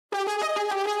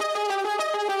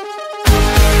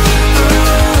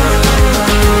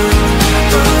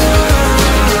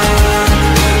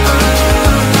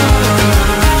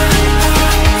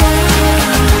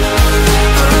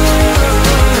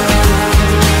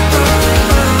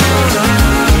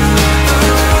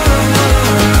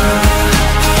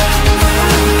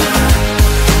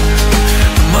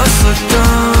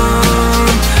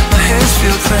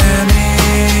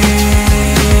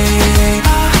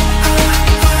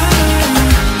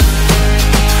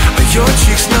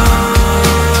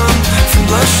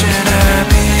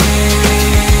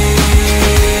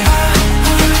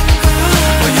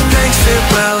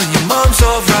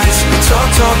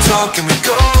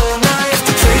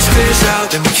figures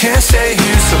out that we can't stay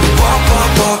here. So we walk,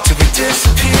 walk, walk till we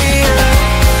disappear,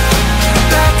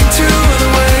 back into the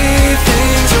way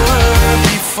things were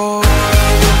before.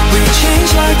 We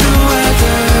change like the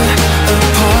weather,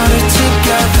 apart or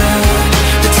together.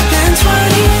 It's been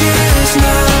 20 years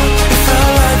now, it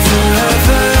felt like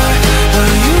forever.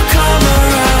 Will you come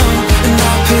around and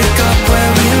I'll pick up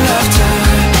where we left her?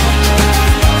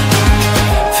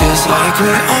 Feels like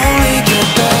we only get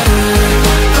better.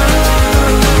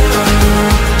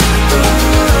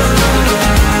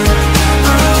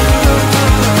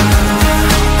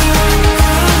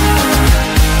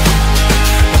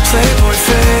 Playboy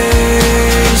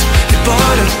face, you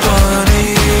bought a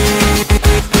bunny.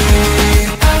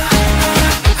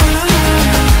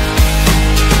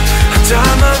 I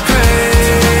dye my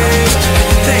grace, and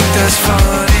you think that's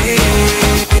funny.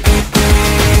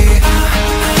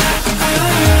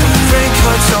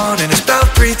 Raincoat's on and it's about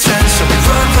 3:10, so we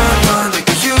run, run, run like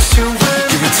we used to when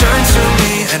you returned to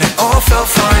me, and it all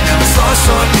felt fine. Now it's lost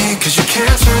on me, cause you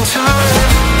can't turn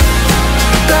time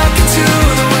back into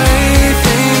the way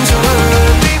things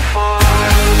were before.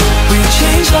 We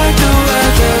change like the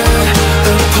weather,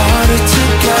 apart or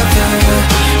together.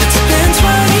 It's been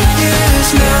 20 years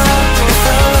now, it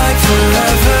felt like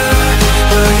forever.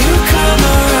 Will you come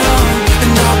around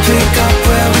and I'll pick up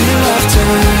where we left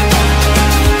her?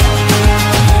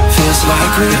 Feels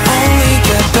like we only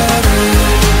get better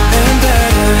and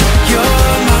better.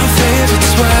 You're my favorite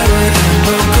sweater, and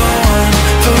we'll go on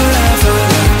forever.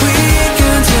 Like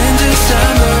weekends in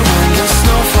December when the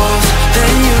snow falls,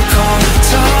 then you call to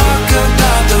talk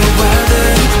about the weather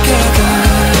together.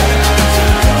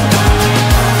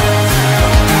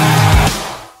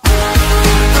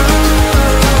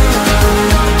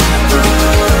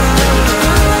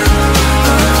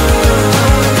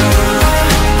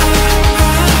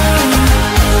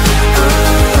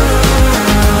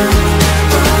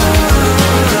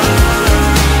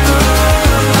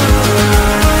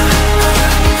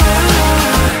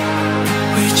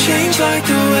 Like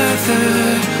the weather,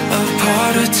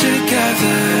 apart or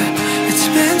together. It's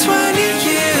been 20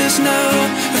 years now,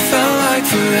 it felt like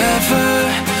forever.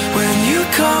 When you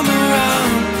come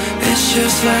around, it's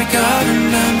just like I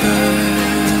remember.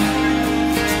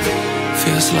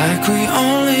 Feels like we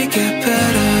only get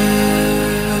better.